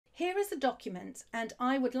Here is a document and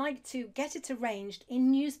I would like to get it arranged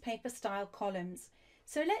in newspaper style columns.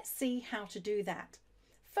 So let's see how to do that.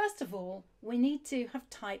 First of all, we need to have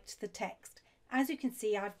typed the text. As you can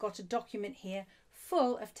see, I've got a document here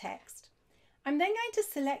full of text. I'm then going to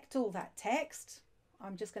select all that text.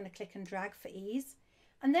 I'm just going to click and drag for ease.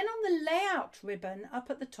 And then on the layout ribbon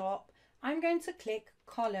up at the top, I'm going to click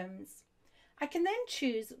columns. I can then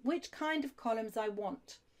choose which kind of columns I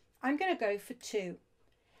want. I'm going to go for 2.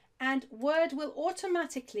 And Word will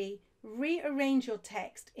automatically rearrange your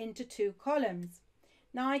text into 2 columns.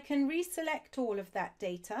 Now I can reselect all of that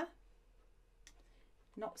data.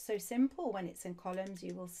 Not so simple when it's in columns,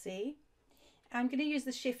 you will see. I'm going to use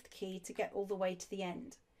the Shift key to get all the way to the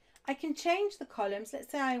end. I can change the columns.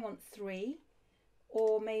 Let's say I want 3,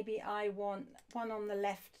 or maybe I want one on the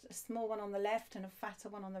left, a small one on the left and a fatter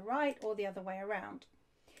one on the right, or the other way around.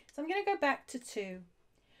 So I'm going to go back to 2.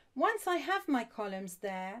 Once I have my columns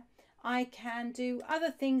there, I can do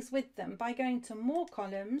other things with them by going to more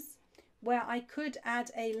columns, where I could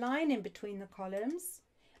add a line in between the columns,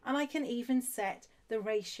 and I can even set the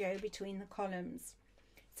ratio between the columns.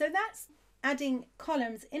 So that's adding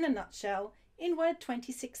columns in a nutshell in Word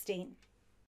 2016.